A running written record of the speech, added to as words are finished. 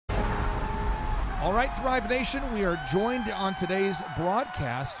All right, Thrive Nation, we are joined on today's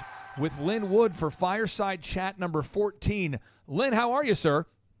broadcast with Lin Wood for Fireside Chat number 14. Lin, how are you, sir?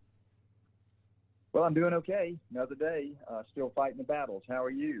 Well, I'm doing okay. Another day, still fighting the battles. How are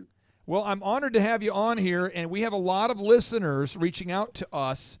you? Well, I'm honored to have you on here, and we have a lot of listeners reaching out to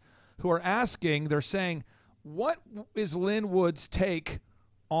us who are asking, they're saying, what is Lin Wood's take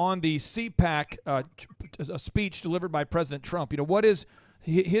on the CPAC speech delivered by President Trump? You know, what is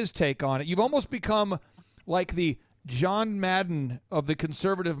his take on it? You've almost become like the John Madden of the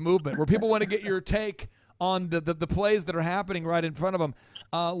conservative movement, where people want to get your take on the plays that are happening right in front of them.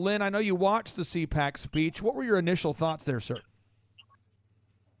 Lin, I know you watched the CPAC speech. What were your initial thoughts there, sir?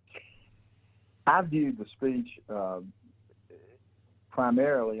 I viewed the speech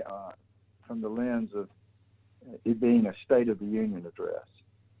primarily from the lens of it being a State of the Union address,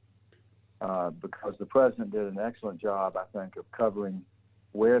 because the president did an excellent job, I think, of covering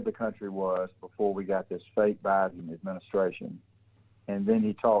where the country was before we got this fake Biden administration. And then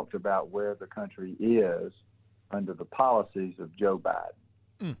he talked about where the country is under the policies of Joe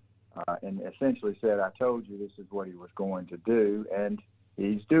Biden. And essentially said, I told you this is what he was going to do, and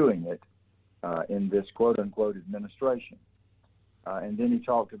he's doing it in this quote-unquote administration. And then he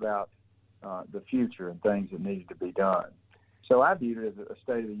talked about the future and things that needed to be done. So I viewed it as a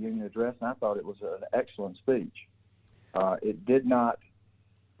State of the Union address, and I thought it was an excellent speech. It did not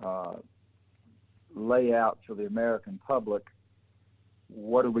lay out for the American public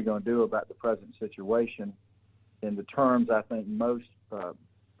what are we going to do about the present situation in the terms I think most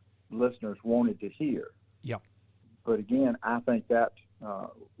listeners wanted to hear. Yeah. But again, I think that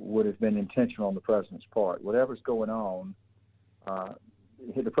would have been intentional on the president's part. Whatever's going on,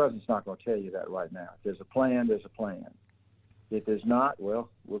 the president's not going to tell you that right now. If there's a plan, there's a plan. If there's not,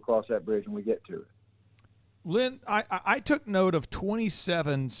 well, we'll cross that bridge when we get to it. Lin, I took note of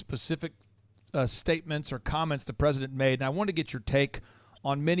 27 specific statements or comments the president made, and I want to get your take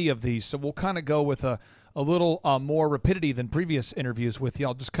on many of these. So we'll kind of go with a little more rapidity than previous interviews with you.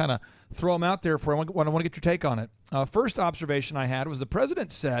 I'll just kind of throw them out there for I want to get your take on it. First observation I had was the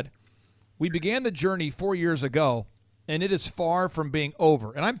president said, "We began the journey 4 years ago, and it is far from being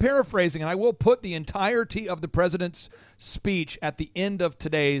over." And I'm paraphrasing, and I will put the entirety of the president's speech at the end of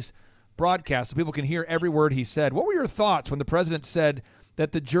today's broadcast so people can hear every word he said. What were your thoughts when the president said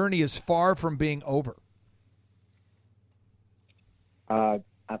that the journey is far from being over?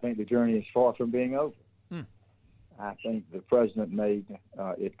 I think the journey is far from being over. I think the president made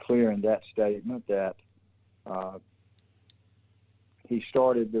it clear in that statement that he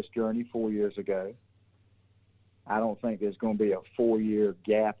started this journey 4 years ago. I don't think there's going to be a 4-year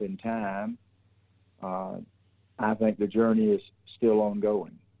gap in time. I think the journey is still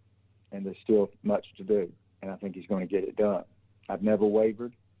ongoing, and there's still much to do, and I think he's going to get it done. I've never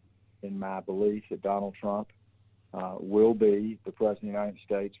wavered in my belief that Donald Trump will be the President of the United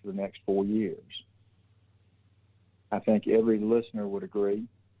States for the next 4 years. I think every listener would agree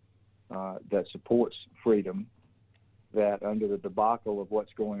that supports freedom, that under the debacle of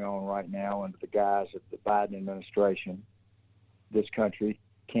what's going on right now under the guise of the Biden administration, this country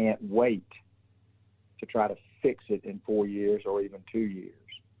can't wait to try to fix it in 4 years or even 2 years.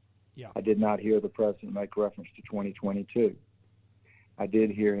 Yeah. I did not hear the president make reference to 2022. I did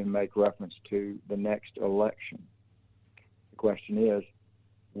hear him make reference to the next election. The question is,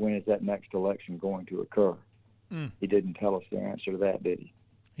 when is that next election going to occur? He didn't tell us the answer to that, did he?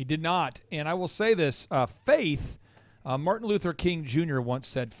 He did not. And I will say this, faith, Martin Luther King Jr. once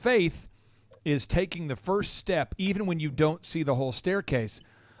said, faith is taking the first step even when you don't see the whole staircase.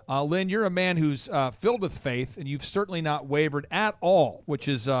 Lin, you're a man who's filled with faith, and you've certainly not wavered at all, which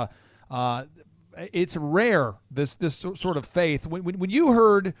is it's rare, this sort of faith. When you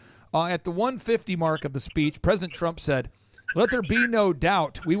heard at the 150 mark of the speech, President Trump said, "Let there be no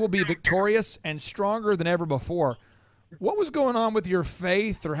doubt, we will be victorious and stronger than ever before." What was going on with your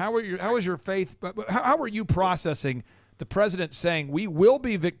faith, or how was your faith? How were you processing the president saying we will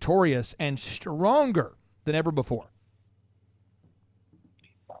be victorious and stronger than ever before?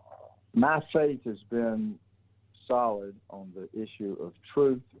 My faith has been solid on the issue of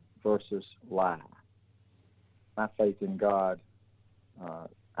truth versus lie. My faith in God,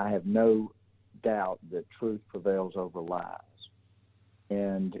 I have no doubt that truth prevails over lies.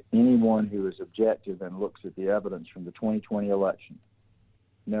 And anyone who is objective and looks at the evidence from the 2020 election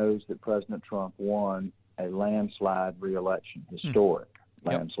knows that President Trump won a landslide re-election, historic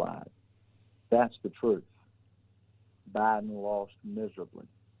landslide. That's the truth. Biden lost miserably.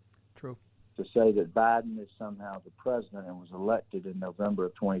 True. To say that Biden is somehow the president and was elected in November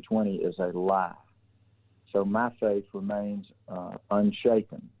of 2020 is a lie. So my faith remains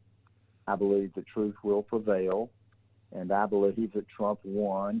unshaken I believe that truth will prevail, and I believe that Trump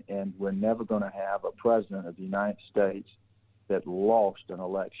won, and we're never going to have a president of the United States that lost an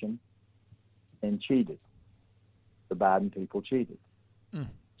election and cheated. The Biden people cheated.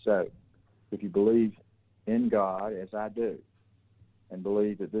 So if you believe in God, as I do, and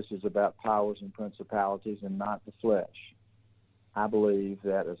believe that this is about powers and principalities and not the flesh, I believe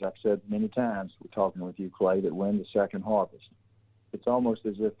that, as I've said many times, we're talking with you, Clay, that we're in the second harvest. It's almost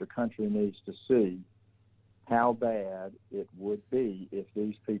as if the country needs to see how bad it would be if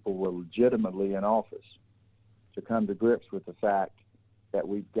these people were legitimately in office, to come to grips with the fact that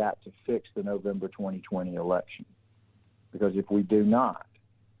we've got to fix the November 2020 election. Because if we do not,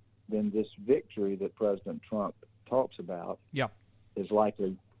 then this victory that President Trump talks about is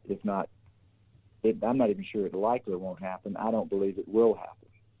likely, if not, I'm not even sure it likely won't happen. I don't believe it will happen.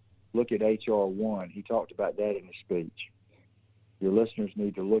 Look at H.R. 1. He talked about that in his speech. Your listeners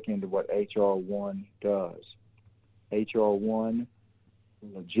need to look into what H.R. 1 does. H.R. 1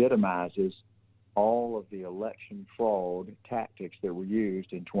 legitimizes all of the election fraud tactics that were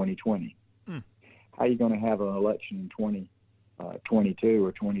used in 2020. How are you going to have an election in 2022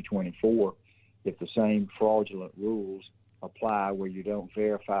 or 2024 if the same fraudulent rules apply, where you don't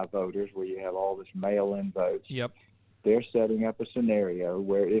verify voters, where you have all this mail-in votes? They're setting up a scenario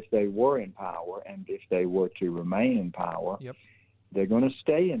where if they were in power, and if they were to remain in power, they're going to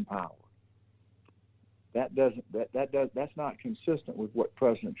stay in power. That's not consistent with what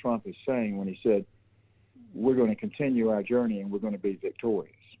President Trump is saying when he said we're going to continue our journey and we're going to be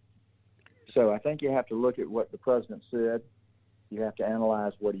victorious. So I think you have to look at what the president said. You have to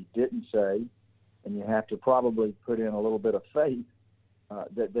analyze what he didn't say, and you have to probably put in a little bit of faith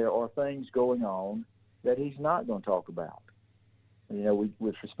that there are things going on that he's not going to talk about. You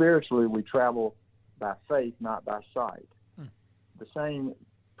know, spiritually we travel by faith, not by sight. The same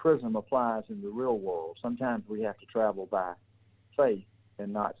prism applies in the real world. Sometimes we have to travel by faith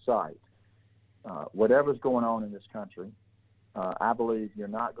and not sight. Whatever's going on in this country, I believe you're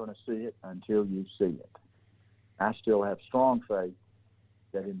not going to see it until you see it. I still have strong faith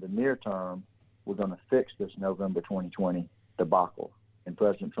that in the near term, we're going to fix this November 2020 debacle, and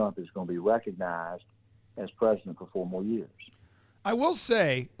President Trump is going to be recognized as president for 4 more years. I will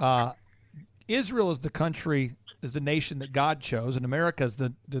say, Israel is the nation that God chose, and America is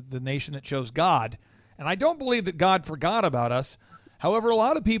the nation that chose God. And I don't believe that God forgot about us. However, a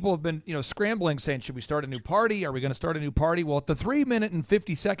lot of people have been, scrambling, saying, should we start a new party? Are we going to start a new party? Well, at the 3-minute and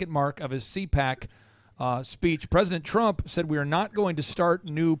 50-second mark of his CPAC speech, President Trump said we are not going to start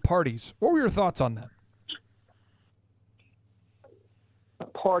new parties. What were your thoughts on that? A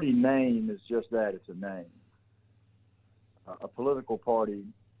party name is just that. It's a name. A political party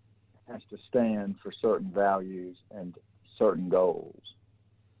has to stand for certain values and certain goals.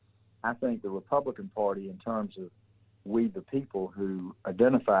 I think the Republican Party, in terms of we the people who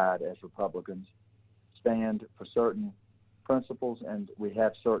identified as Republicans, stand for certain principles, and we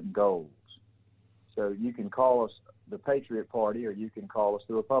have certain goals. So you can call us the Patriot Party, or you can call us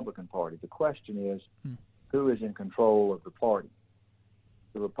the Republican Party. The question is, who is in control of the party?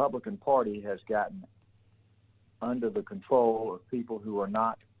 The Republican Party has gotten under the control of people who are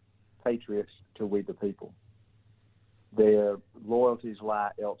not patriots to we the people. Their loyalties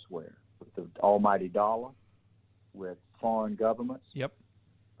lie elsewhere, with the almighty dollar, with foreign governments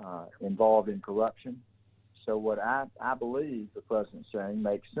involved in corruption. So what I believe the president's saying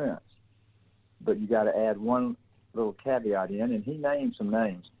makes sense. But you got to add one little caveat in, and he named some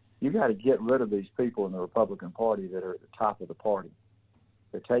names. You got to get rid of these people in the Republican Party that are at the top of the party.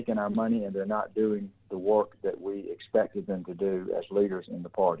 They're taking our money, and they're not doing the work that we expected them to do as leaders in the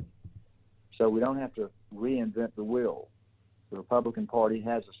party. So we don't have to reinvent the wheel. The Republican Party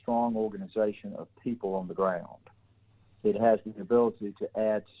has a strong organization of people on the ground. It has the ability to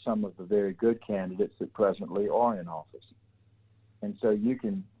add to some of the very good candidates that presently are in office. And so you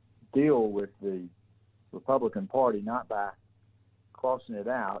can deal with the Republican Party not by crossing it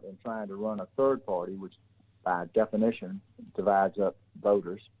out and trying to run a third party, which by definition divides up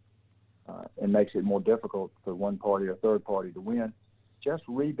voters and makes it more difficult for one party or third party to win. Just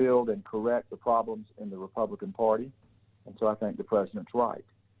rebuild and correct the problems in the Republican Party. And so I think the president's right.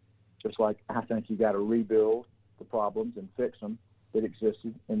 Just like I think you got to rebuild the problems and fix them that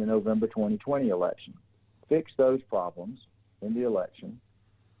existed in the November 2020 election. Fix those problems in the election,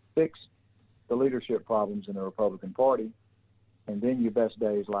 fix the leadership problems in the Republican Party, and then your best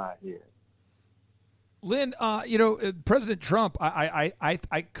days lie ahead. Lin, President Trump,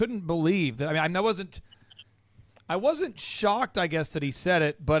 I couldn't believe that. I mean, I wasn't shocked, I guess, that he said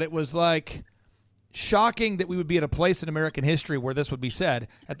it, but it was like, shocking that we would be at a place in American history where this would be said.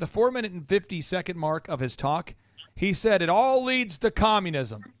 At the 4-minute and 50-second mark of his talk, he said it all leads to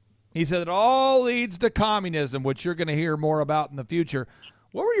communism. He said it all leads to communism, which you're going to hear more about in the future.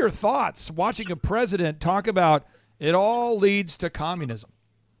 What were your thoughts watching a president talk about it all leads to communism?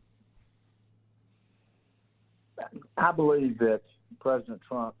 I believe that President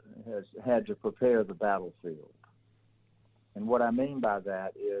Trump has had to prepare the battlefield. And what I mean by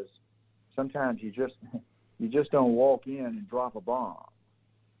that is sometimes you just don't walk in and drop a bomb.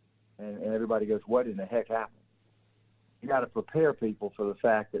 And everybody goes, what in the heck happened? You got to prepare people for the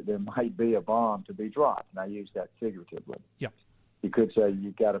fact that there might be a bomb to be dropped. And I use that figuratively. Yeah. You could say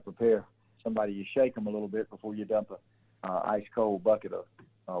you got to prepare somebody. You shake them a little bit before you dump a ice cold bucket of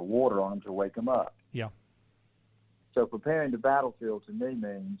water on them to wake them up. Yeah. So preparing the battlefield to me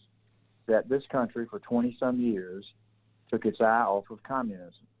means that this country for 20-some years took its eye off of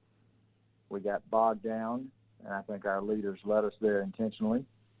communism. We got bogged down, and I think our leaders led us there intentionally.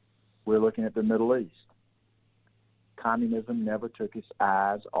 We're looking at the Middle East. Communism never took its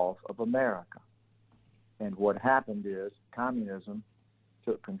eyes off of America. And what happened is communism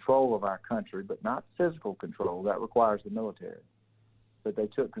took control of our country, but not physical control. That requires the military. But they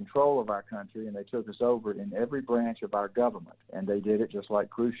took control of our country, and they took us over in every branch of our government. And they did it just like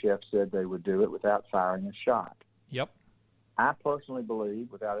Khrushchev said they would do it without firing a shot. Yep. I personally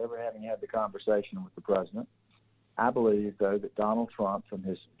believe, without ever having had the conversation with the president, I believe, though, that Donald Trump, from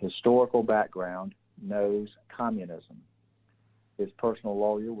his historical background, knows communism. His personal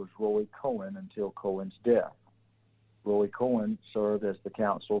lawyer was Roy Cohn until Cohen's death. Roy Cohn served as the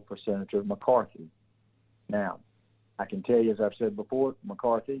counsel for Senator McCarthy. Now, I can tell you, as I've said before,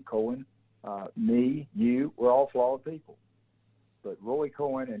 McCarthy, Cohen, me, you, we're all flawed people. But Roy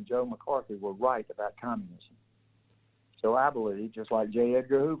Cohn and Joe McCarthy were right about communism. So I believe, just like J.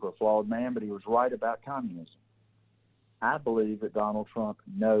 Edgar Hoover, a flawed man, but he was right about communism. I believe that Donald Trump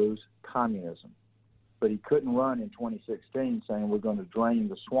knows communism. But he couldn't run in 2016 saying we're going to drain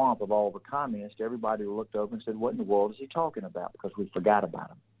the swamp of all the communists. Everybody looked over and said, what in the world is he talking about? Because we forgot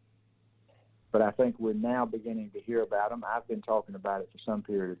about him. But I think we're now beginning to hear about him. I've been talking about it for some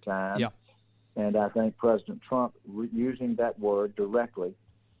period of time. Yeah. And I think President Trump, using that word directly,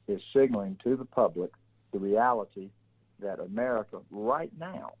 is signaling to the public the reality that America right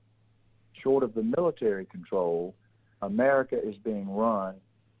now, short of the military control, America is being run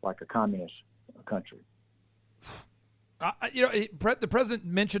like a communist country. The president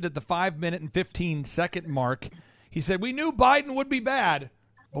mentioned at the 5-minute and 15-second mark, he said, we knew Biden would be bad,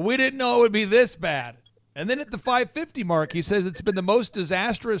 but we didn't know it would be this bad. And then at the 5:50 mark, he says it's been the most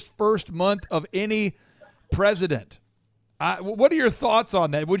disastrous first month of any president. What are your thoughts on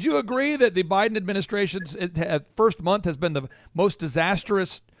that? Would you agree that the Biden administration's first month has been the most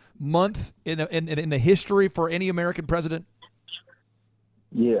disastrous month in the history for any American president?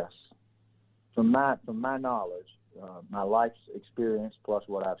 Yes. From my knowledge, my life's experience plus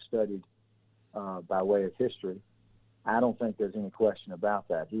what I've studied by way of history, I don't think there's any question about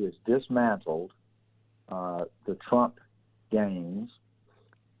that. He has dismantled the Trump gains,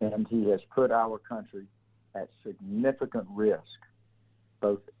 and he has put our country at significant risk,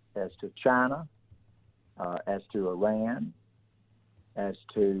 both as to China, as to Iran, as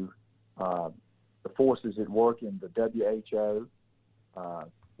to the forces at work in the WHO.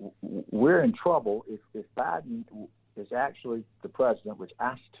 We're in trouble if Biden is actually the president, which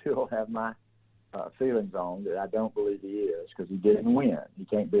I still have my feelings on, that I don't believe he is, because he didn't win. He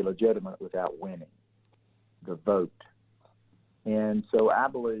can't be legitimate without winning the vote. And so I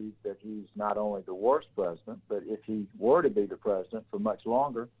believe that he's not only the worst president, but if he were to be the president for much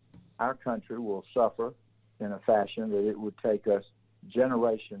longer, our country will suffer in a fashion that it would take us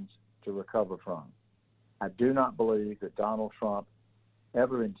generations to recover from. I do not believe that Donald Trump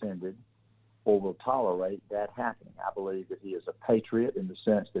ever intended or will tolerate that happening. I believe that he is a patriot in the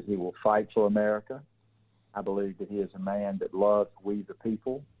sense that he will fight for America. I believe that he is a man that loves we the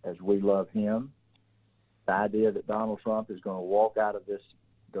people as we love him. The idea that Donald Trump is going to walk out of this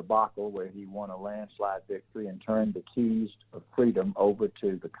debacle where he won a landslide victory and turn the keys of freedom over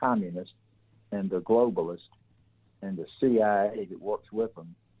to the communists and the globalists and the CIA that works with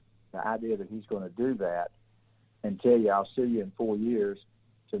them, the idea that he's going to do that and tell you, I'll see you in 4 years,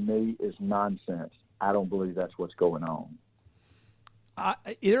 to me is nonsense. I don't believe that's what's going on.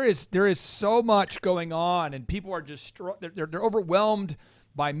 There is so much going on, and people are just they're overwhelmed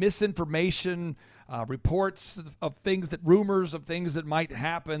by misinformation, reports of things rumors of things that might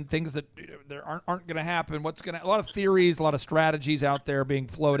happen, things that aren't going to happen. A lot of theories, a lot of strategies out there being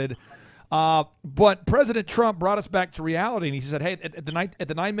floated. But President Trump brought us back to reality, and he said, hey, at the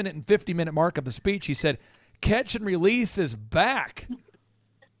 9-minute and 50-minute mark of the speech, he said, catch and release is back.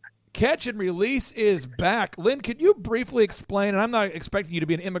 Catch and release is back. Lin, could you briefly explain, and I'm not expecting you to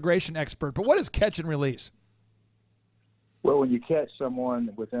be an immigration expert, but what is catch and release? Well, when you catch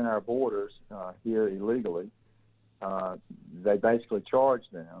someone within our borders here illegally, they basically charge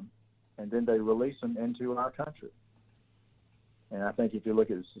them, and then they release them into our country. And I think if you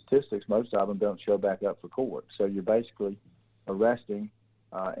look at the statistics, most of them don't show back up for court. So you're basically arresting,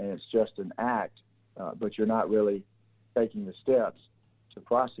 and it's just an act, but you're not really taking the steps to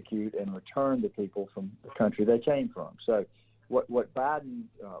prosecute and return the people from the country they came from. So what Biden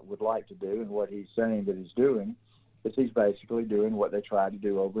would like to do, and what he's saying that he's doing, is he's basically doing what they tried to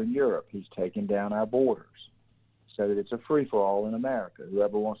do over in Europe. He's taking down our borders so that it's a free-for-all in America.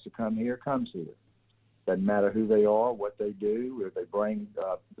 Whoever wants to come here comes here. Doesn't matter who they are, what they do, if they bring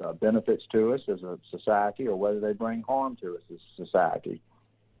benefits to us as a society, or whether they bring harm to us as a society.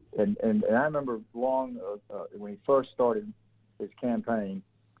 And I remember long when he first started his campaign,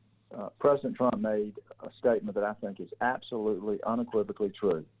 President Trump made a statement that I think is absolutely unequivocally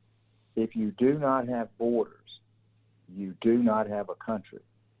true. If you do not have borders, you do not have a country.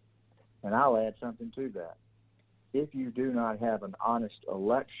 And I'll add something to that. If you do not have an honest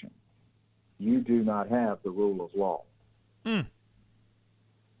election, you do not have the rule of law.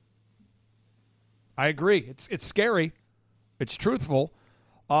 I agree. It's scary. It's truthful.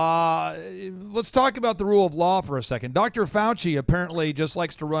 Let's talk about the rule of law for a second. Dr. Fauci apparently just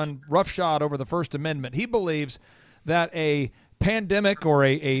likes to run roughshod over the First Amendment. He believes that a pandemic or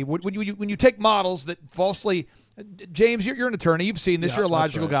when you take models that falsely, James, you're an attorney. You've seen this. You're a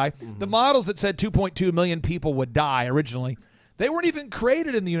logical guy. Mm-hmm. The models that said 2.2 million people would die originally, they weren't even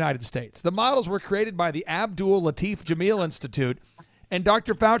created in the United States. The models were created by the Abdul Latif Jameel Institute, and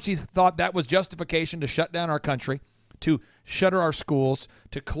Dr. Fauci thought that was justification to shut down our country, to shutter our schools,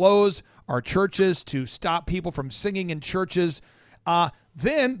 to close our churches, to stop people from singing in churches.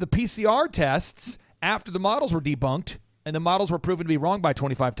 Then the PCR tests, after the models were debunked, and the models were proven to be wrong by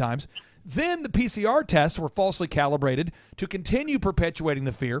 25 times, then the PCR tests were falsely calibrated to continue perpetuating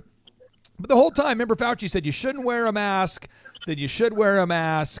the fear. But the whole time, remember, Fauci said you shouldn't wear a mask, that you should wear a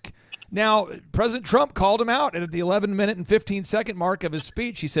mask. Now, President Trump called him out, and at the 11-minute and 15-second mark of his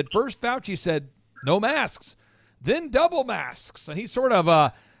speech, he said, first Fauci said no masks, then double masks. And he sort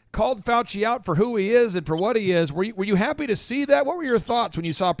of called Fauci out for who he is and for what he is. Were you happy to see that? What were your thoughts when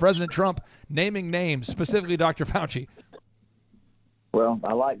you saw President Trump naming names, specifically Dr. Fauci? Well,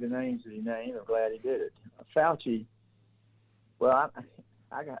 I like the names that he named. I'm glad he did it. Fauci, well,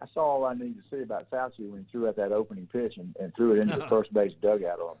 I saw all I needed to see about Fauci when he threw out that opening pitch and threw it into the first base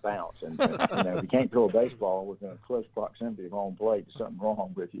dugout on a bounce. And if you can't throw a baseball within a close proximity of home plate, there's something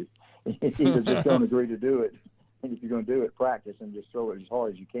wrong with you. Either just don't agree to do it, and if you're going to do it, practice and just throw it as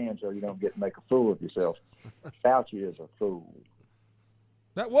hard as you can so you don't make a fool of yourself. Fauci is a fool.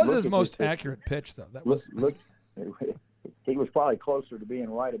 That was his most accurate pitch, though. That was look. He was probably closer to being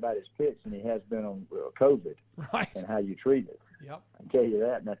right about his pitch than he has been on COVID, right, and how you treat it. Yep. I can tell you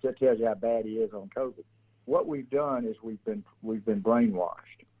that, and that tells you how bad he is on COVID. What we've done is we've been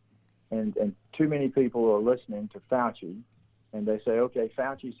brainwashed, and too many people are listening to Fauci, and they say, okay,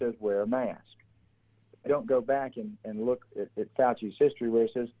 Fauci says wear a mask. They don't go back and look at Fauci's history where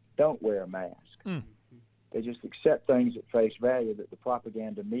it says don't wear a mask. They just accept things at face value that the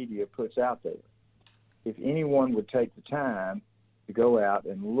propaganda media puts out there. If anyone would take the time to go out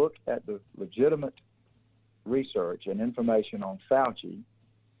and look at the legitimate research and information on Fauci,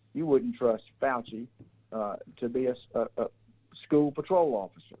 you wouldn't trust Fauci to be a school patrol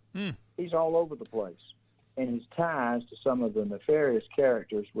officer. He's all over the place. And his ties to some of the nefarious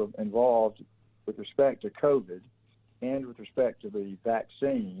characters were involved with respect to COVID and with respect to the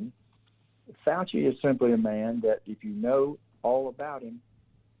vaccine. Fauci is simply a man that if you know all about him,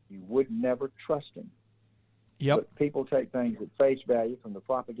 you would never trust him. Yep. But people take things at face value from the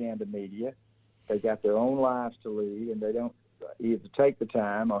propaganda media. They got their own lives to lead, and they don't either take the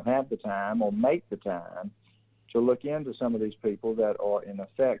time or have the time or make the time to look into some of these people that are, in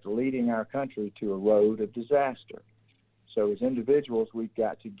effect, leading our country to a road of disaster. So as individuals, we've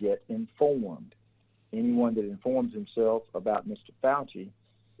got to get informed. Anyone that informs himself about Mr. Fauci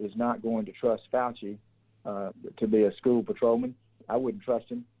is not going to trust Fauci to be a school patrolman. I wouldn't trust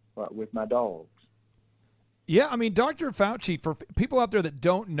him with my dogs. Yeah, I mean, Dr. Fauci, for people out there that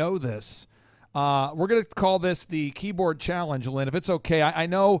don't know this, we're going to call this the keyboard challenge, Lynn, if it's okay. I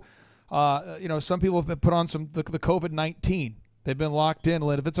know, some people have been put on the COVID-19. They've been locked in,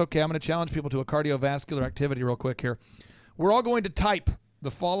 Lynn. If it's okay, I'm going to challenge people to a cardiovascular activity real quick here. We're all going to type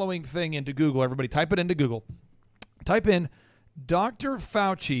the following thing into Google. Everybody type it into Google. Type in Dr.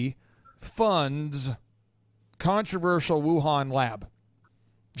 Fauci funds controversial Wuhan lab.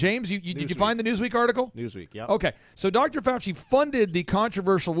 James, did you find the Newsweek article? Newsweek, yeah. Okay, so Dr. Fauci funded the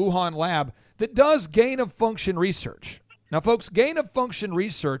controversial Wuhan lab that does gain-of-function research. Now, folks, gain-of-function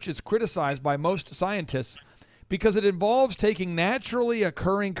research is criticized by most scientists because it involves taking naturally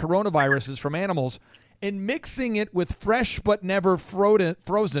occurring coronaviruses from animals and mixing it with fresh but never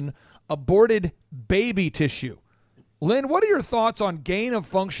frozen aborted baby tissue. Lin, what are your thoughts on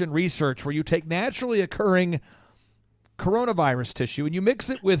gain-of-function research where you take naturally occurring coronavirus tissue and you mix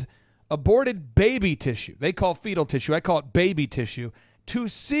it with aborted baby tissue? They call fetal tissue. I call it baby tissue, to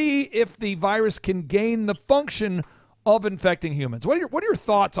see if the virus can gain the function of infecting humans. What are your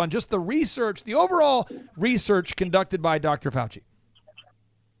thoughts on just the research, the overall research conducted by Dr. Fauci?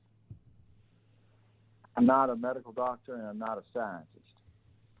 I'm not a medical doctor and I'm not a scientist.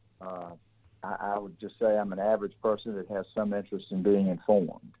 I would just say I'm an average person that has some interest in being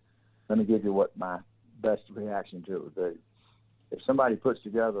informed. Let me give you what my best reaction to it would be. If somebody puts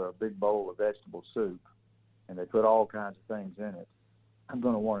together a big bowl of vegetable soup and they put all kinds of things in it, I'm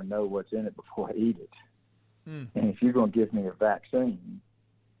going to want to know what's in it before I eat it. And if you're going to give me a vaccine,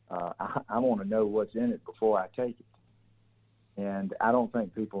 I want to know what's in it before I take it. And I don't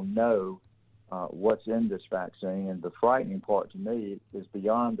think people know what's in this vaccine. And the frightening part to me is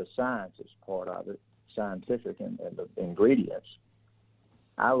beyond the scientist part of it, scientific and the ingredients.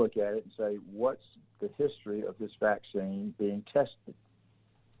 I look at it and say, what's the history of this vaccine being tested?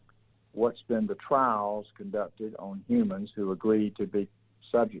 What's been the trials conducted on humans who agreed to be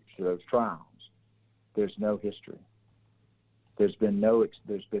subject to those trials? There's no history. There's been no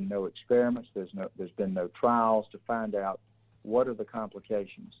experiments. There's been no trials to find out what are the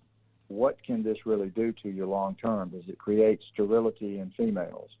complications. What can this really do to you long term? Does it create sterility in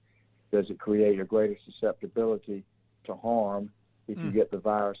females? Does it create a greater susceptibility to harm if you get the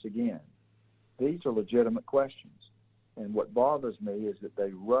virus again? These are legitimate questions. And what bothers me is that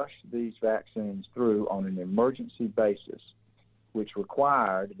they rush these vaccines through on an emergency basis, which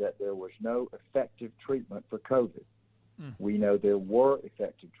required that there was no effective treatment for COVID. We know there were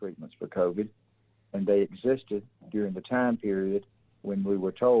effective treatments for COVID, and they existed during the time period when we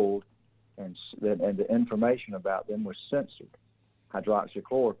were told, and the information about them was censored.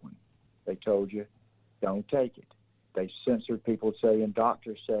 Hydroxychloroquine, they told you, don't take it. They censored people saying,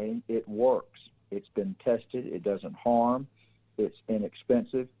 doctors saying it works. It's been tested. It doesn't harm. It's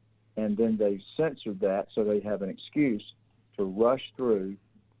inexpensive. And then they censored that so they have an excuse to rush through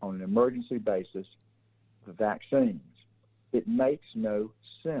on an emergency basis the vaccines. It makes no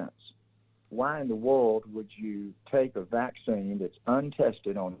sense. Why in the world would you take a vaccine that's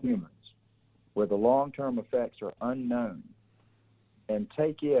untested on humans, where the long-term effects are unknown, and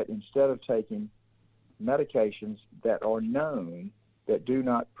take it instead of taking medications that are known that do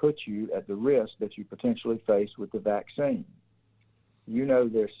not put you at the risk that you potentially face with the vaccine? You know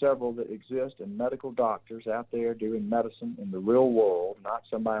there's several that exist, and medical doctors out there doing medicine in the real world, not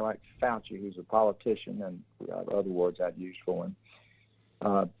somebody like Fauci who's a politician, and other words I'd use for him.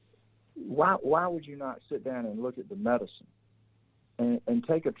 Why would you not sit down and look at the medicine and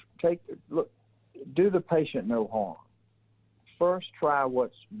look, do the patient no harm? First, try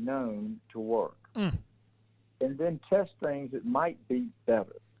what's known to work, and then test things that might be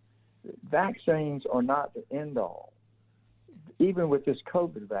better. Vaccines are not the end all. Even with this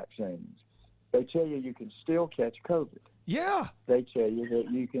COVID vaccines, they tell you can still catch COVID. Yeah. They tell you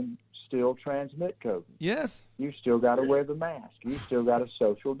that you can still transmit COVID. Yes. You still got to wear the mask. You still got to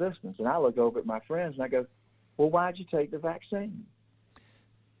social distance. And I look over at my friends and I go, well, why'd you take the vaccine?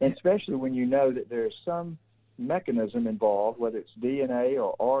 And especially when you know that there's some mechanism involved, whether it's DNA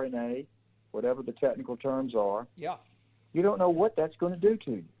or RNA, whatever the technical terms are. Yeah. You don't know what that's going to do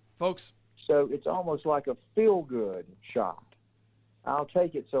to you. Folks. So it's almost like a feel-good shot. I'll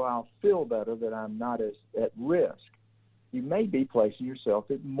take it so I'll feel better that I'm not as at risk. You may be placing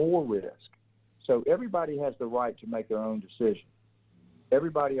yourself at more risk. So everybody has the right to make their own decision.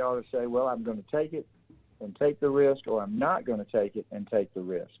 Everybody ought to say, well, I'm going to take it and take the risk, or I'm not going to take it and take the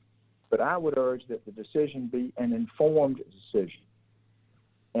risk. But I would urge that the decision be an informed decision.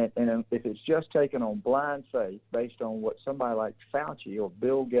 And if it's just taken on blind faith based on what somebody like Fauci or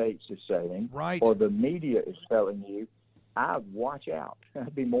Bill Gates is saying, right, or the media is telling you, I'd watch out.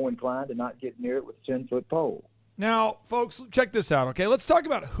 I'd be more inclined to not get near it with a 10-foot pole. Now, folks, check this out, okay? Let's talk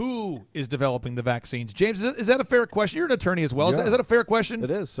about who is developing the vaccines. James, is that a fair question? You're an attorney as well. Yeah. Is that a fair question?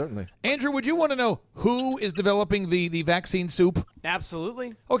 It is, certainly. Andrew, would you want to know who is developing the vaccine soup?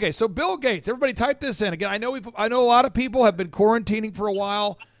 Absolutely. Okay, so Bill Gates. Everybody type this in. Again, I know a lot of people have been quarantining for a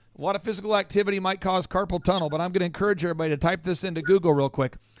while. A lot of physical activity might cause carpal tunnel, but I'm going to encourage everybody to type this into Google real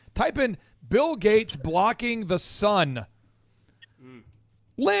quick. Type in Bill Gates blocking the sun.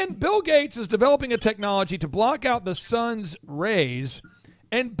 Lynn, Bill Gates is developing a technology to block out the sun's rays,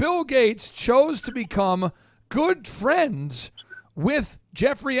 and Bill Gates chose to become good friends with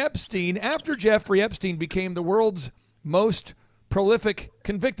Jeffrey Epstein after Jeffrey Epstein became the world's most prolific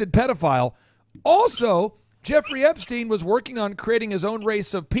convicted pedophile. Also, Jeffrey Epstein was working on creating his own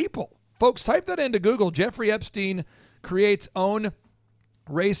race of people. Folks, type that into Google. Jeffrey Epstein creates own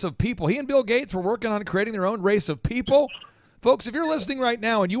race of people. He and Bill Gates were working on creating their own race of people. Folks, if you're listening right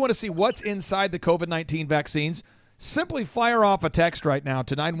now and you want to see what's inside the COVID-19 vaccines, simply fire off a text right now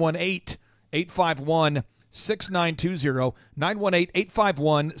to 918-851-6920,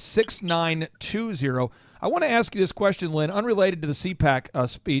 918-851-6920. I want to ask you this question, Lynn, unrelated to the CPAC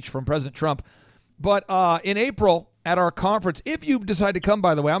speech from President Trump. But in April at our conference, if you decide to come,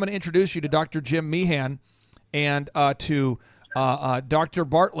 by the way, I'm going to introduce you to Dr. Jim Meehan and to Dr.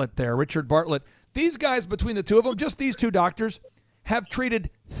 Bartlett there, Richard Bartlett. These guys, between the two of them, just these two doctors, have treated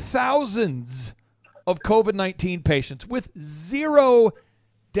thousands of COVID-19 patients with 0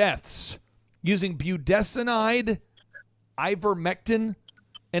 deaths using budesonide, ivermectin,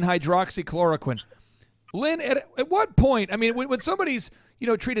 and hydroxychloroquine. Lynn, at what point, I mean, when somebody's,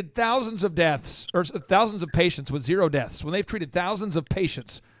 treated thousands of deaths, or thousands of patients with 0 deaths, when they've treated thousands of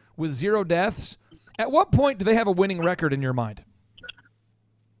patients with 0 deaths, at what point do they have a winning record in your mind?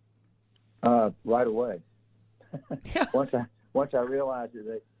 Right away. Yeah. Once I realized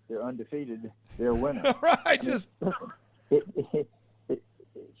that they're undefeated, they're winners. Right.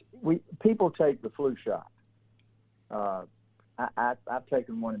 People take the flu shot. I've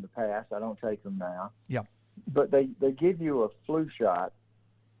taken one in the past. I don't take them now. Yeah. But they give you a flu shot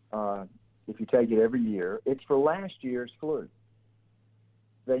if you take it every year. It's for last year's flu.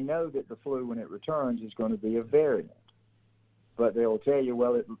 They know that the flu, when it returns, is going to be a variant. But they'll tell you,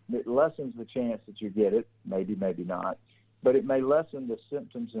 well, it lessens the chance that you get it, maybe not, but it may lessen the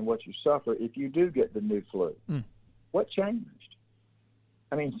symptoms and what you suffer if you do get the new flu. What changed?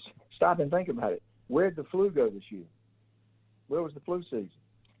 I mean, stop and think about it. Where'd the flu go this year? Where was the flu season?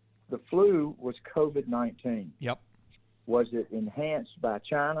 The flu was COVID-19. Yep. Was it enhanced by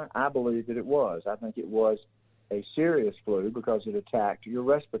China? I believe that it was. I think it was a serious flu because it attacked your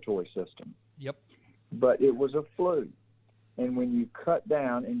respiratory system. Yep. But it was a flu. And when you cut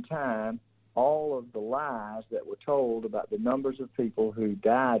down in time all of the lies that were told about the numbers of people who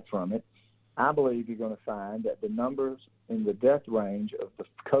died from it, I believe you're going to find that the numbers in the death range of the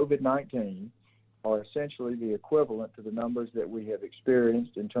COVID-19 are essentially the equivalent to the numbers that we have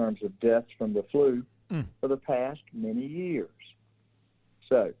experienced in terms of deaths from the flu for the past many years.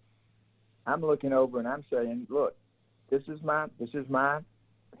 So I'm looking over and I'm saying, look, this is my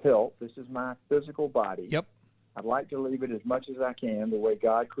health, this is my physical body. Yep. I'd like to leave it as much as I can the way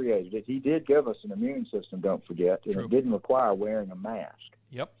God created it. He did give us an immune system, don't forget, and True. It didn't require wearing a mask.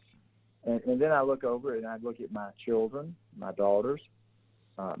 Yep. And then I look over and I look at my children, my daughters,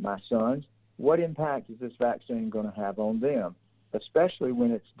 my sons. What impact is this vaccine going to have on them, especially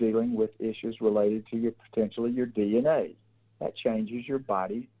when it's dealing with issues related to potentially your DNA? That changes your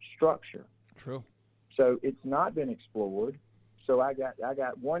body structure. True. So it's not been explored. So I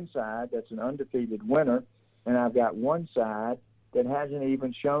got one side that's an undefeated winner, and I've got one side that hasn't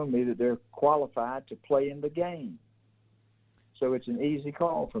even shown me that they're qualified to play in the game. So it's an easy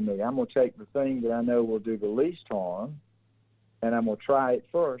call for me. I'm going to take the thing that I know will do the least harm, and I'm going to try it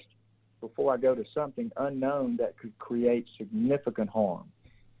first before I go to something unknown that could create significant harm.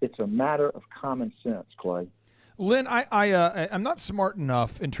 It's a matter of common sense, Clay. Lynn, I'm not smart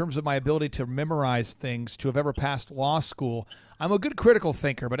enough in terms of my ability to memorize things to have ever passed law school. I'm a good critical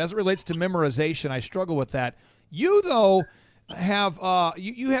thinker, but as it relates to memorization, I struggle with that. You, though, have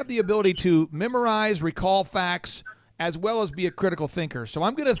you have the ability to memorize, recall facts, as well as be a critical thinker. So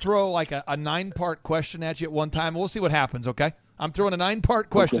I'm going to throw like a 9-part question at you at one time. We'll see what happens, okay? I'm throwing a 9-part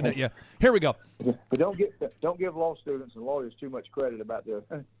question at you. Here we go. But don't give law students and lawyers too much credit about their.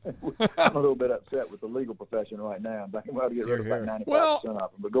 I'm a little bit upset with the legal profession right now. I'm about to get rid of about 95% of them.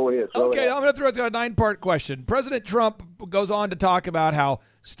 But go ahead. Okay, I'm going to throw out a 9-part question. President Trump goes on to talk about how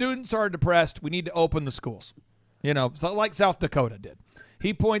students are depressed. We need to open the schools. So like South Dakota did.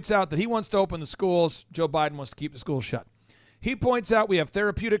 He points out that he wants to open the schools. Joe Biden wants to keep the schools shut. He points out we have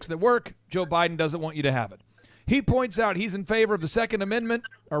therapeutics that work. Joe Biden doesn't want you to have it. He points out he's in favor of the Second Amendment,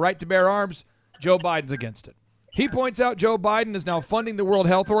 or right to bear arms. Joe Biden's against it. He points out Joe Biden is now funding the World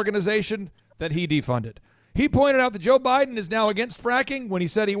Health Organization that he defunded. He pointed out that Joe Biden is now against fracking when he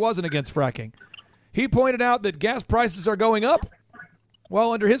said he wasn't against fracking. He pointed out that gas prices are going up.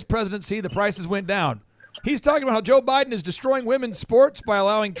 Well, under his presidency, the prices went down. He's talking about how Joe Biden is destroying women's sports by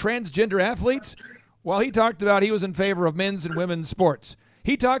allowing transgender athletes, while he talked about he was in favor of men's and women's sports.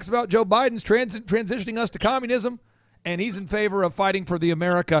 He talks about Joe Biden's transitioning us to communism, and he's in favor of fighting for the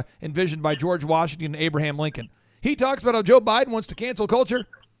America envisioned by George Washington and Abraham Lincoln. He talks about how Joe Biden wants to cancel culture,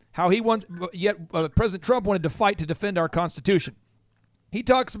 how President Trump wanted to fight to defend our Constitution. He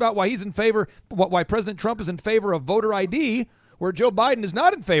talks about why why President Trump is in favor of voter ID, where Joe Biden is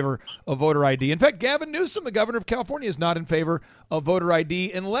not in favor of voter ID. In fact, Gavin Newsom, the governor of California, is not in favor of voter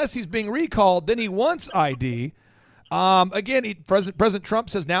ID unless he's being recalled. Then he wants ID. President Trump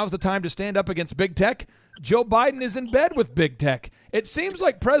says now's the time to stand up against big tech. Joe Biden is in bed with big tech. It seems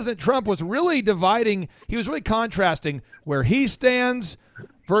like President Trump was really dividing. He was really contrasting where he stands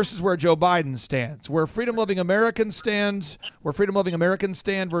versus where Joe Biden stands, where freedom-loving Americans stand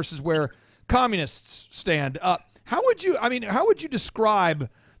versus where communists stand. How would you describe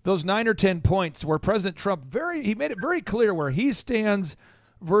those 9 or 10 points where President Trump he made it very clear where he stands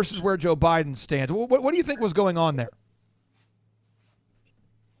versus where Joe Biden stands? What do you think was going on there?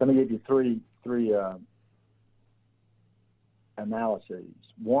 Let me give you three analyses.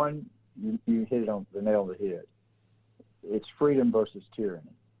 One, you hit it on the nail on the head. It's freedom versus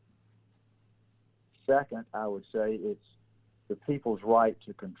tyranny. Second, I would say it's the people's right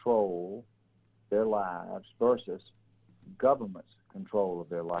to control their lives versus government's control of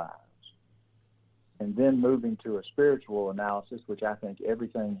their lives. And then moving to a spiritual analysis, which I think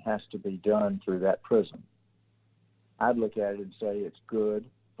everything has to be done through that prism. I'd look at it and say it's good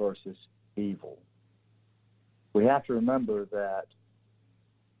versus evil. We have to remember that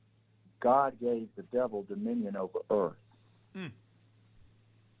God gave the devil dominion over earth.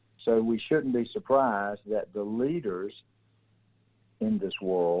 So we shouldn't be surprised that the leaders in this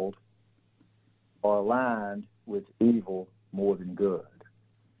world are aligned with evil more than good.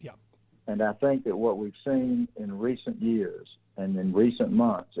 Yeah. And I think that what we've seen in recent years and in recent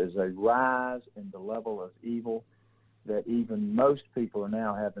months is a rise in the level of evil that even most people are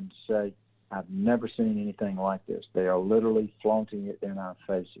now having to say, I've never seen anything like this. They are literally flaunting it in our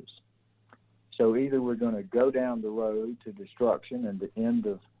faces. So either we're going to go down the road to destruction and the end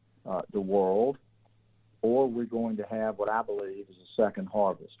of the world, or we're going to have what I believe is a second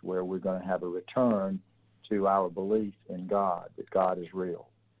harvest, where we're going to have a return to our belief in God, that God is real.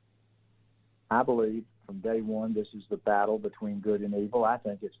 I believe from day one this is the battle between good and evil. I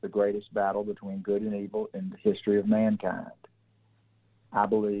think it's the greatest battle between good and evil in the history of mankind. I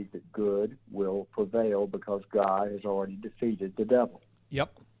believe that good will prevail because God has already defeated the devil.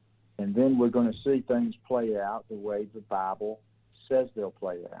 Yep. And then we're going to see things play out the way the Bible says they'll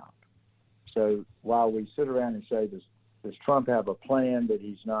play out. So while we sit around and say, does Trump have a plan that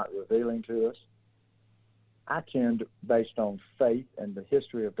he's not revealing to us? I tend, based on faith and the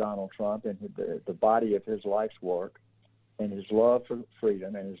history of Donald Trump and the body of his life's work and his love for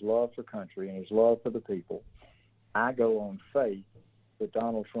freedom and his love for country and his love for the people, I go on faith that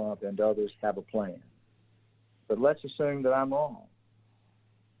Donald Trump and others have a plan. But let's assume that I'm wrong.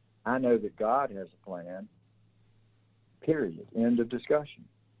 I know that God has a plan, period, end of discussion.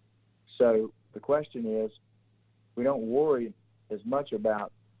 So the question is, we don't worry as much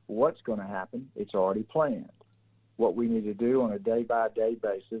about what's going to happen. It's already planned. What we need to do on a day-by-day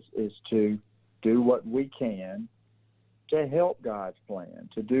basis is to do what we can to help God's plan,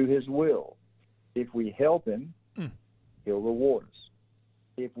 to do his will. If we help him, he'll reward us.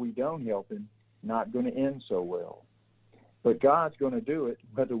 If we don't help him, not going to end so well. But God's going to do it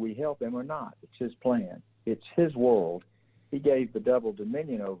whether we help him or not. It's his plan. It's his world. He gave the devil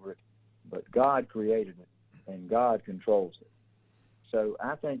dominion over it, but God created it, and God controls it. So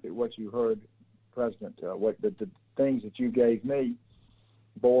I think that what you heard, President, what the things that you gave me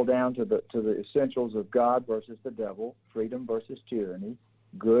boil down to the essentials of God versus the devil, freedom versus tyranny,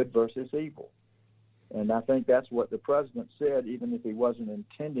 good versus evil. And I think that's what the president said, even if he wasn't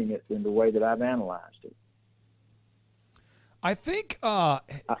intending it in the way that I've analyzed it. I think. Can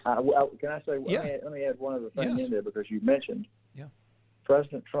I say? Yeah. Let me add one other thing Yes. in there, because you mentioned. Yeah.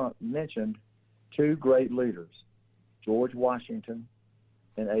 President Trump mentioned two great leaders, George Washington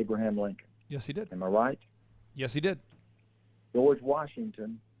and Abraham Lincoln. Yes, he did. Am I right? Yes, he did. George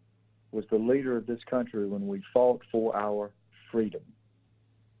Washington was the leader of this country when we fought for our freedom.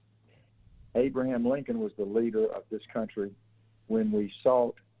 Abraham Lincoln was the leader of this country when we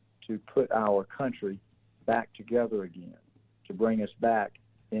sought to put our country back together again, to bring us back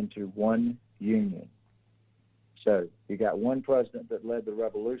into one union. So you got one president that led the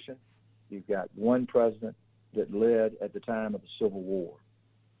revolution. You've got one president that led at the time of the Civil War.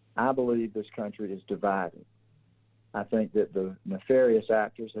 I believe this country is divided. I think that the nefarious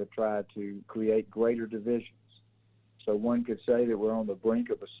actors have tried to create greater divisions. So one could say that we're on the brink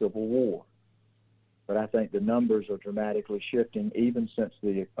of a civil war. But I think the numbers are dramatically shifting even since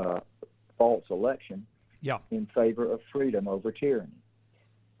the false election in favor of freedom over tyranny.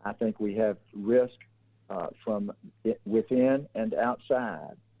 I think we have risk from within and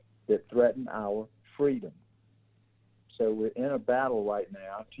outside that threaten our freedom. So we're in a battle right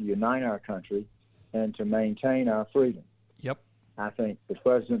now to unite our country and to maintain our freedom. Yep. I think the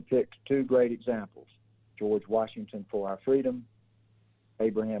president picked two great examples: George Washington for our freedom,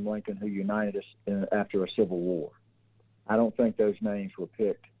 Abraham Lincoln, who united us after a civil war. I don't think those names were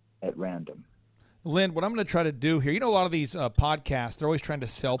picked at random. Lin, what I'm going to try to do here, a lot of these podcasts, they're always trying to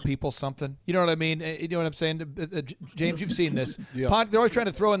sell people something. You know what I mean? You know what I'm saying? James, you've seen this. Yeah. They're always trying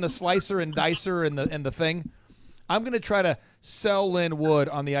to throw in the slicer and dicer and the thing. I'm going to try to sell Lin Wood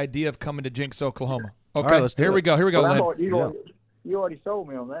on the idea of coming to Jinx, Oklahoma. Okay, right, let's do here it. we go, Well, Lin. you already sold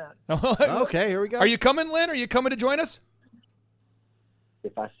me on that. Okay, here we go. Are you coming, Lin? Are you coming to join us?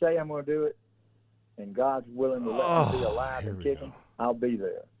 If I say I'm going to do it, and God's willing to let me be alive and kicking, I'll be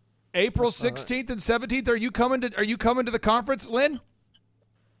there. April 16th and 17th. Are you coming to the conference, Lin?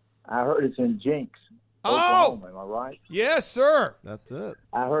 I heard it's in Jinx, Oh! Oklahoma. Am I right? Yes, sir. That's it.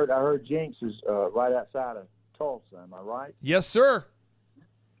 I heard Jinx is right outside of Tulsa. Am I right? Yes, sir.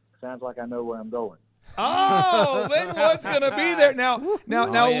 Sounds like I know where I'm going. Oh, Lin Wood's going to be there now.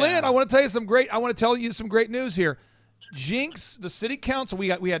 Now, yeah. Lin, I want to tell you some great news here. Jinx, the city council. We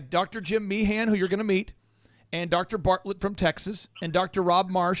had Dr. Jim Meehan, who you're going to meet, and Dr. Bartlett from Texas, and Dr. Rob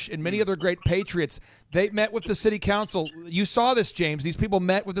Marsh, and many other great patriots. They met with the city council. You saw this, James. These people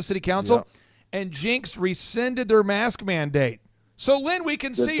met with the city council, and Jinx rescinded their mask mandate. So, Lin, we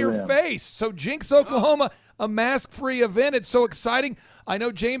can see your face. So, Jinx, Oklahoma, a mask-free event. It's so exciting. I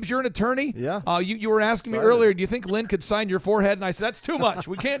know, James, you're an attorney. Yeah. You were asking me earlier, do you think Lin could sign your forehead? And I said, that's too much.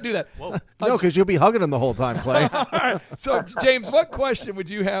 We can't do that. No, because you'll be hugging him the whole time, Clay. All right. So, James, what question would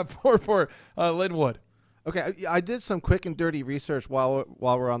you have for Lin Wood? Okay, I did some quick and dirty research while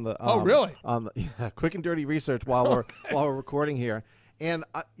we're on the. Oh, really? Quick and dirty research while we're recording here, and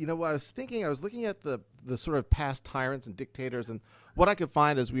what I was thinking, I was looking at the sort of past tyrants and dictators, and what I could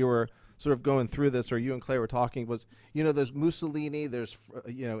find as we were sort of going through this, or you and Clay were talking, was there's Mussolini, there's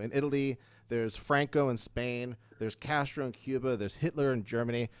in Italy, there's Franco in Spain, there's Castro in Cuba, there's Hitler in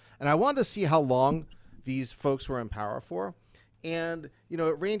Germany, and I wanted to see how long these folks were in power for. And,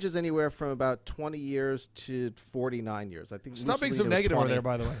 it ranges anywhere from about 20 years to 49 years. I think. Stop being so Mussolini was negative over 20. there,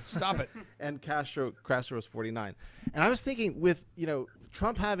 by the way. Stop it. And Castro was 49. And I was thinking with,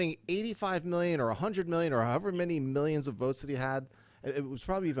 Trump having 85 million or 100 million or however many millions of votes that he had, it was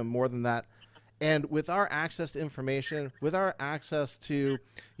probably even more than that. And with our access to information, with our access to,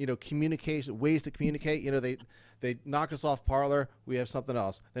 communication, ways to communicate, they knock us off Parler, we have something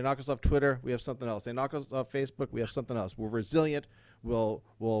else. They knock us off Twitter, we have something else. They knock us off Facebook, we have something else. We're resilient, we'll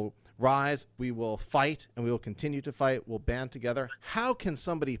rise, we will fight, and we will continue to fight. We'll band together. How can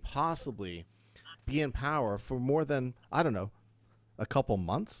somebody possibly be in power for more than, I don't know, a couple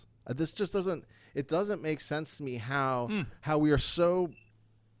months? This just doesn't make sense to me how we are so,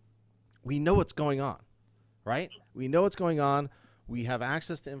 we know what's going on, right? We know what's going on. We have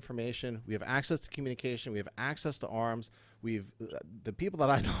access to information. We have access to communication. We have access to arms. The people that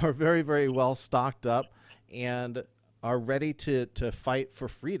I know are very, very well stocked up and are ready to fight for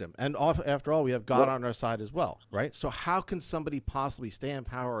freedom. And after all, we have God on our side as well, right? So how can somebody possibly stay in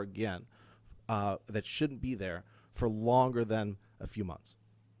power again that shouldn't be there for longer than a few months?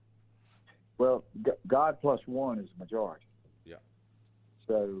 Well, God plus one is the majority. Yeah.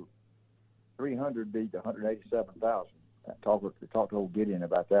 So 300 beat 187,000. Talk to old Gideon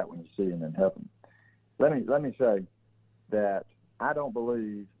about that when you see him in heaven. Let me say that I don't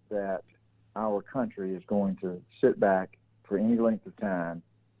believe that our country is going to sit back for any length of time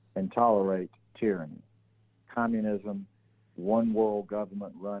and tolerate tyranny, communism, one world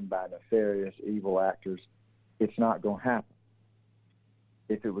government run by nefarious, evil actors. It's not going to happen.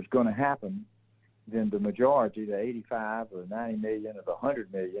 If it was going to happen, then the majority, the 85 or 90 million or the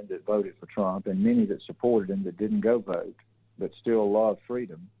 100 million that voted for Trump, and many that supported him that didn't go vote but still love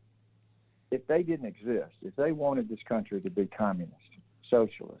freedom, if they didn't exist, if they wanted this country to be communist,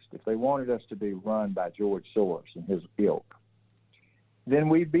 socialist, if they wanted us to be run by George Soros and his ilk, then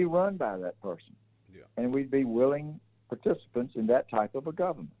we'd be run by that person. Yeah. And we'd be willing participants in that type of a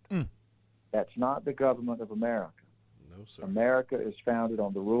government. That's not the government of America. No, sir. America is founded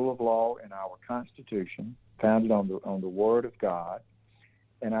on the rule of law in our Constitution, founded on the Word of God,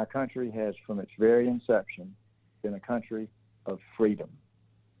 and our country has, from its very inception, been a country of freedom.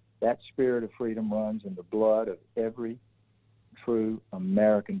 That spirit of freedom runs in the blood of every true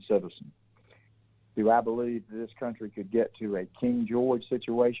American citizen. Do I believe that this country could get to a King George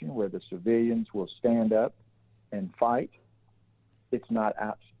situation where the civilians will stand up and fight? It's not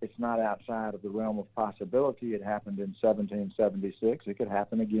outside of the realm of possibility. It happened in 1776. It could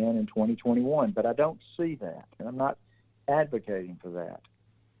happen again in 2021. But I don't see that, and I'm not advocating for that,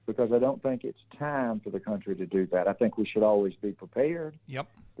 because I don't think it's time for the country to do that. I think we should always be prepared. Yep.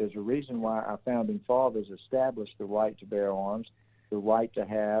 There's a reason why our founding fathers established the right to bear arms, the right to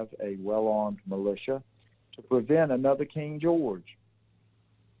have a well-armed militia, to prevent another King George.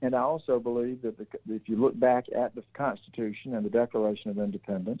 And I also believe that if you look back at the Constitution and the Declaration of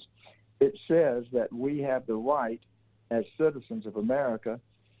Independence, it says that we have the right as citizens of America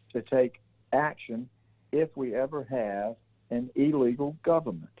to take action if we ever have an illegal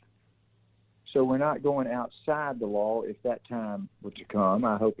government. So we're not going outside the law if that time were to come.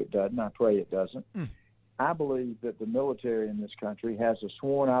 I hope it doesn't. I pray it doesn't. I believe that the military in this country has a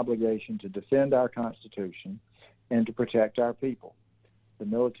sworn obligation to defend our Constitution and to protect our people. The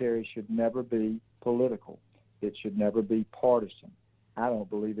military should never be political. It should never be partisan. I don't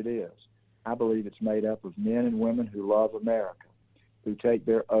believe it is. I believe it's made up of men and women who love America, who take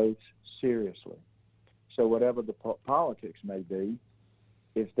their oaths seriously. So whatever the politics may be,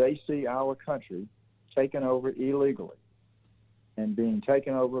 if they see our country taken over illegally and being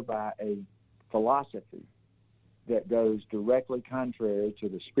taken over by a philosophy that goes directly contrary to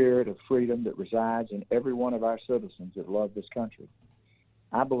the spirit of freedom that resides in every one of our citizens that love this country,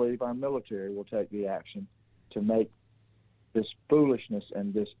 I believe our military will take the action to make this foolishness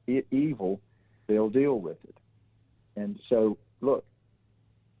and this evil, they'll deal with it. And so, look,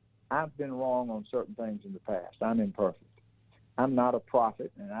 I've been wrong on certain things in the past. I'm imperfect. I'm not a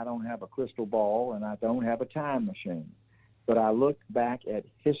prophet, and I don't have a crystal ball, and I don't have a time machine. But I look back at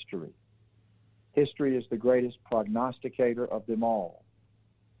history. History is the greatest prognosticator of them all.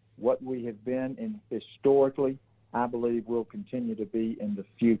 What we have been in historically, I believe will continue to be in the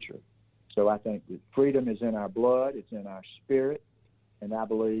future. So I think that freedom is in our blood, it's in our spirit, and I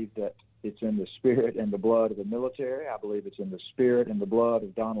believe that it's in the spirit and the blood of the military. I believe it's in the spirit and the blood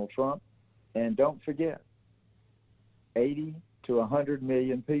of Donald Trump. And don't forget, 80 to 100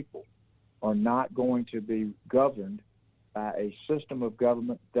 million people are not going to be governed by a system of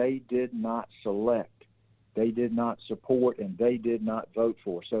government they did not select, they did not support, and they did not vote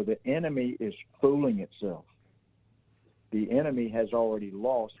for. So the enemy is fooling itself. The enemy has already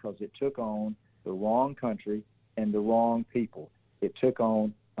lost because it took on the wrong country and the wrong people. It took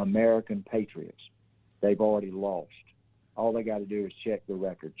on American patriots. They've already lost. All they got to do is check the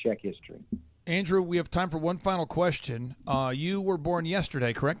record, check history. Andrew, we have time for one final question. You were born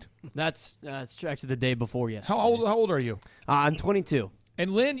yesterday, correct? That's actually the day before yesterday. How old are you? I'm 22.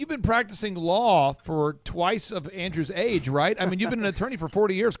 And Lynn, you've been practicing law for twice of Andrew's age, right? I mean, you've been an attorney for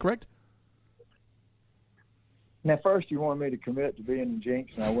 40 years, correct? Now, first you wanted me to commit to being in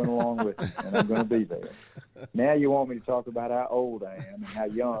Jinx, and I went along with it, and I'm going to be there. Now you want me to talk about how old I am and how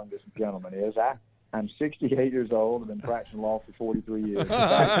young this gentleman is. I'm 68 years old. I've been practicing law for 43 years. The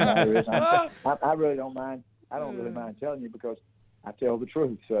fact of the matter is, I really don't mind. I don't really mind telling you because I tell the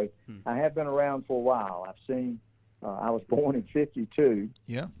truth. So I have been around for a while. I've seen. I was born in '52.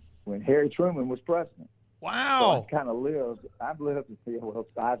 Yeah. When Harry Truman was president. Wow. So I've lived to see, well,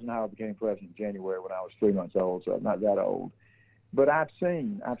 Eisenhower became president in January when I was 3 months old, so I'm not that old. But I've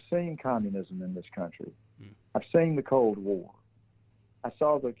seen communism in this country. I've seen the Cold War. I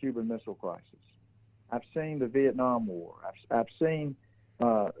saw the Cuban Missile Crisis. I've seen the Vietnam War. I've seen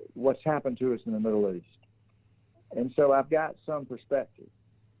what's happened to us in the Middle East. And so I've got some perspective.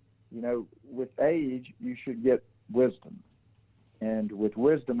 You know, with age, you should get wisdom. And with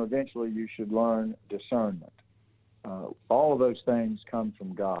wisdom, eventually you should learn discernment. All of those things come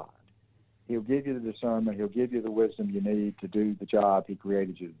from God. He'll give you the discernment. He'll give you the wisdom you need to do the job he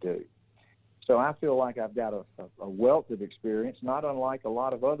created you to do. So I feel like I've got a wealth of experience, not unlike a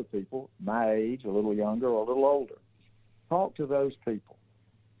lot of other people, my age, a little younger or a little older. Talk to those people.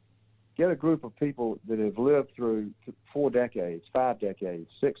 Get a group of people that have lived through 4 decades, 5 decades,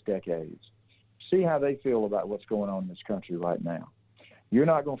 6 decades. See how they feel about what's going on in this country right now. You're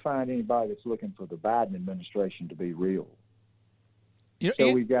not going to find anybody that's looking for the Biden administration to be real.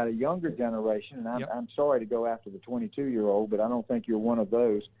 So we've got a younger generation, and I'm sorry to go after the 22-year-old, but I don't think you're one of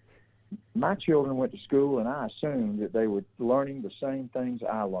those. my children went to school, and I assumed that they were learning the same things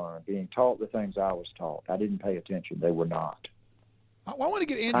I learned, being taught the things I was taught. I didn't pay attention. They were not. I want to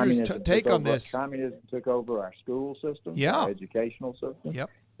get Andrew's take on this. Communism took over our school system, Yeah. our educational system. Yep.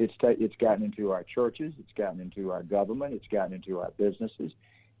 It's gotten into our churches. It's gotten into our government. It's gotten into our businesses.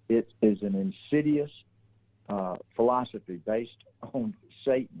 It is an insidious philosophy based on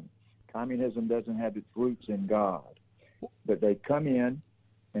Satan. Communism doesn't have its roots in God. But they've come in,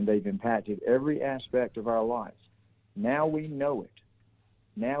 and they've impacted every aspect of our life. Now we know it.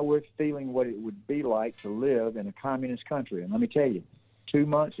 Now we're feeling what it would be like to live in a communist country. And let me tell you, 2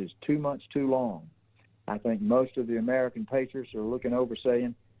 months is 2 months too long. I think most of the American patriots are looking over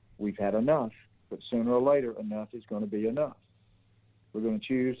saying, we've had enough, but sooner or later, enough is going to be enough. We're going to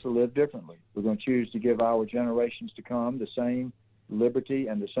choose to live differently. We're going to choose to give our generations to come the same liberty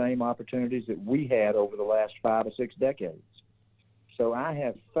and the same opportunities that we had over the last 5 or 6 decades. So I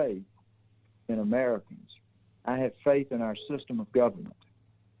have faith in Americans. I have faith in our system of government.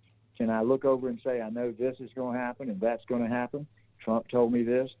 Can I look over and say, I know this is going to happen and that's going to happen? Trump told me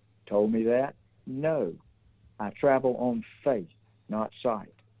this, told me that? No. I travel on faith, not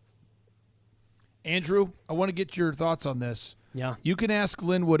sight. Andrew, I want to get your thoughts on this. Yeah. You can ask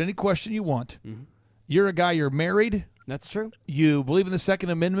Lin Wood any question you want. Mm-hmm. You're a guy, you're married. That's true. You believe in the Second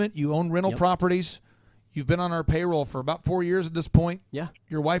Amendment. You own rental properties. You've been on our payroll for about 4 years at this point. Yeah.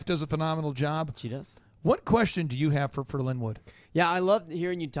 Your wife does a phenomenal job. She does. What question do you have for Lin Wood? Yeah, I love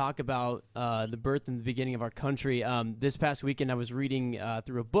hearing you talk about the birth and the beginning of our country. This past weekend, I was reading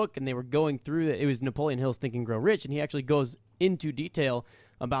through a book, and they were going through it. It was Napoleon Hill's Think and Grow Rich, and he actually goes into detail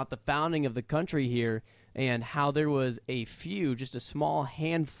about the founding of the country here and how there was a few, just a small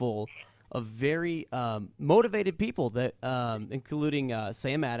handful of very motivated people that, including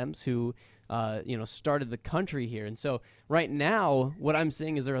Sam Adams, who started the country here. And so right now, what I'm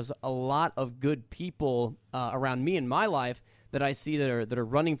seeing is there's a lot of good people around me in my life that I see that are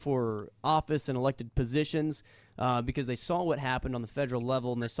running for office and elected positions because they saw what happened on the federal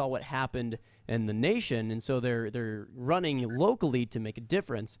level and they saw what happened in the nation, and so they're running locally to make a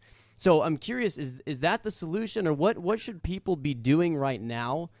difference. So I'm curious, is that the solution, or what should people be doing right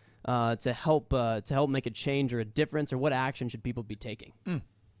now to help make a change or a difference, or what action should people be taking?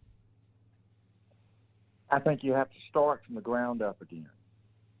 I think you have to start from the ground up again.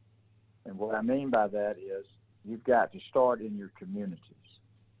 And what I mean by that is you've got to start in your communities.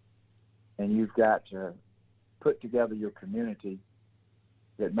 And you've got to put together your community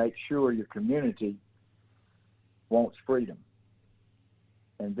that makes sure your community wants freedom.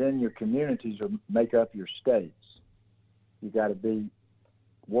 And then your communities will make up your states. You've got to be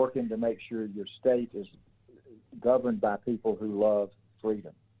working to make sure your state is governed by people who love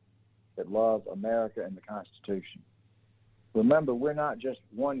freedom, that love America and the Constitution. Remember, we're not just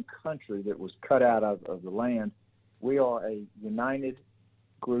one country that was cut out of the land. We are a united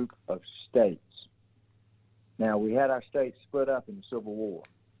group of states. Now, we had our states split up in the Civil War.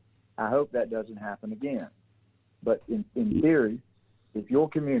 I hope that doesn't happen again. But in theory, if your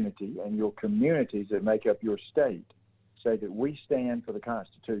community and your communities that make up your state say that we stand for the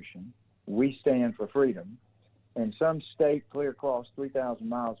Constitution, we stand for freedom, and some state clear across 3,000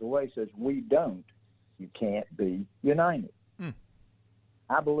 miles away says we don't, you can't be united.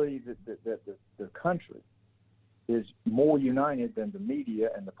 I believe that the country is more united than the media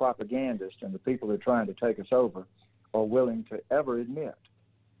and the propagandists and the people that are trying to take us over are willing to ever admit.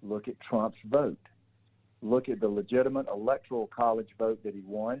 Look at Trump's vote. Look at the legitimate electoral college vote that he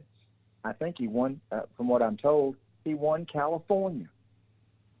won. I think he won, from what I'm told, he won California.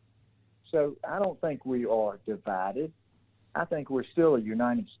 So I don't think we are divided. I think we're still a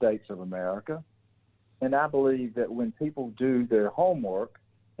United States of America. And I believe that when people do their homework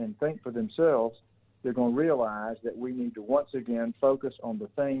and think for themselves, they're going to realize that we need to once again focus on the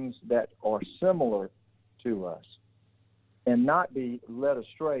things that are similar to us and not be led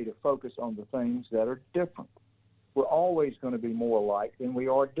astray to focus on the things that are different. We're always going to be more alike than we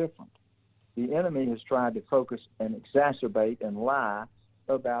are different. The enemy has tried to focus and exacerbate and lie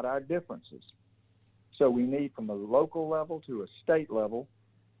about our differences. So we need, from a local level to a state level,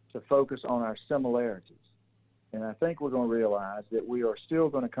 to focus on our similarities. And I think we're going to realize that we are still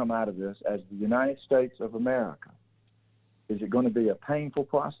going to come out of this as the United States of America. Is it going to be a painful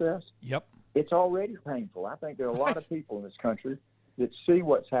process? Yep. It's already painful. I think there are a lot of people in this country that see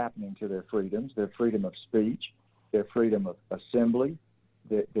what's happening to their freedoms, their freedom of speech, their freedom of assembly,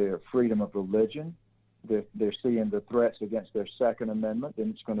 their freedom of religion. They're seeing the threats against their Second Amendment.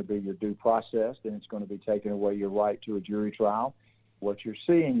 Then it's going to be your due process. Then it's going to be taking away your right to a jury trial. What you're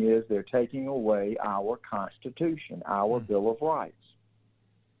seeing is they're taking away our Constitution, our Bill of Rights.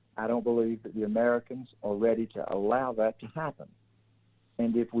 I don't believe that the Americans are ready to allow that to happen.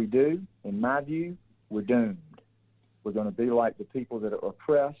 And if we do, in my view, we're doomed. We're going to be like the people that are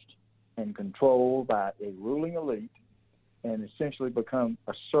oppressed and controlled by a ruling elite and essentially become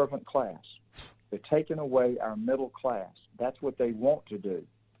a servant class. They're taking away our middle class. That's what they want to do,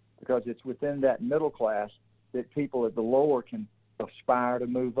 because it's within that middle class that people at the lower can aspire to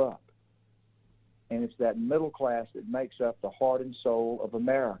move up. And it's that middle class that makes up the heart and soul of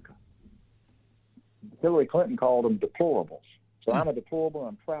America. Hillary Clinton called them deplorables. So I'm a deplorable, and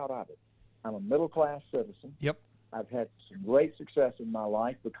I'm proud of it. I'm a middle-class citizen. Yep. I've had some great success in my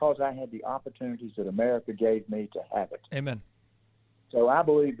life because I had the opportunities that America gave me to have it. Amen. So I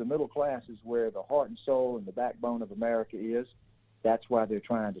believe the middle class is where the heart and soul and the backbone of America is. That's why they're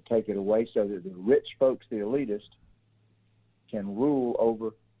trying to take it away, so that the rich folks, the elitists, can rule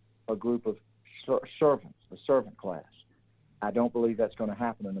over a group of servants, the servant class. I don't believe that's going to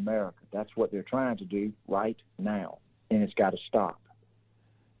happen in America. That's what they're trying to do right now, and it's got to stop.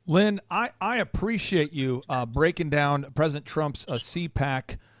 Lin, I appreciate you breaking down President Trump's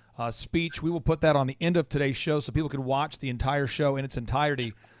CPAC speech. We will put that on the end of today's show so people can watch the entire show in its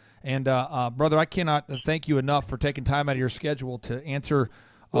entirety. And, brother, I cannot thank you enough for taking time out of your schedule to answer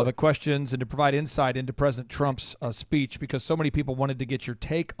the questions and to provide insight into President Trump's speech, because so many people wanted to get your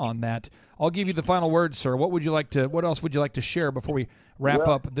take on that. I'll give you the final word, sir. What else would you like to share before we wrap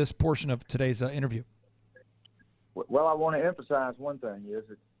up this portion of today's interview? Well, I want to emphasize one thing is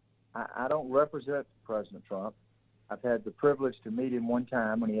that I don't represent President Trump. I've had the privilege to meet him one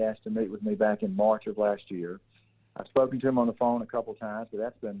time when he asked to meet with me back in March of last year. I've spoken to him on the phone a couple of times, but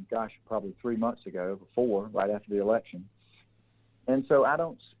that's been, probably 3 months ago, right after the election. And so I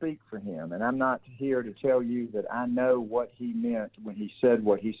don't speak for him, and I'm not here to tell you that I know what he meant when he said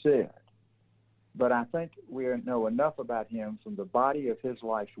what he said. But I think we know enough about him from the body of his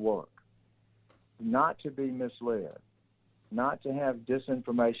life's work not to be misled, not to have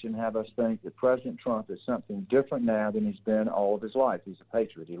disinformation have us think that President Trump is something different now than he's been all of his life. He's a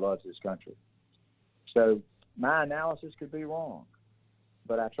patriot. He loves his country. So my analysis could be wrong,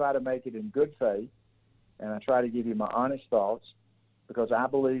 but I try to make it in good faith, and I try to give you my honest thoughts, because I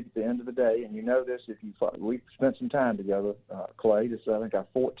believe at the end of the day, and you know this if we've spent some time together, Clay. This is, I think, our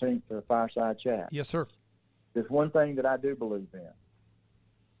 14th fireside chat. Yes, sir. There's one thing that I do believe in.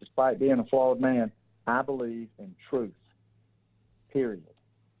 Despite being a flawed man, I believe in truth, period.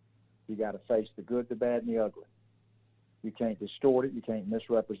 You got to face the good, the bad, and the ugly. You can't distort it. You can't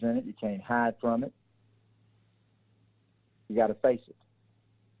misrepresent it. You can't hide from it. You got to face it.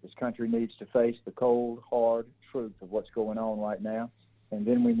 This country needs to face the cold, hard truth of what's going on right now, and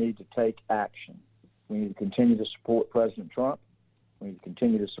then we need to take action. We need to continue to support President Trump. We need to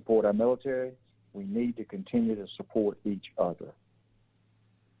continue to support our military. We need to continue to support each other.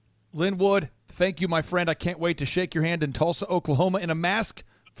 Lin Wood, thank you, my friend. I can't wait to shake your hand in Tulsa, Oklahoma, in a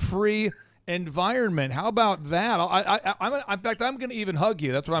mask-free environment. How about that? In fact, I'm going to even hug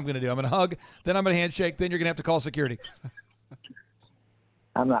you. That's what I'm going to do. I'm going to hug, then I'm going to handshake, then you're going to have to call security.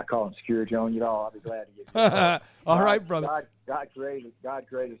 I'm not calling security on you at all. I'll be glad to get you. All right, brother. God created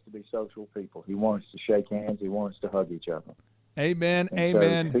us to be social people. He wants us to shake hands. He wants us to hug each other. Amen. And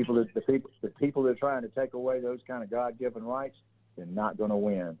amen. So the people that are trying to take away those kind of God-given rights, they're not going to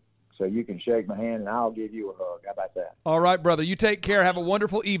win. So you can shake my hand, and I'll give you a hug. How about that? All right, brother. You take care. Have a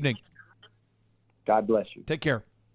wonderful evening. God bless you. Take care.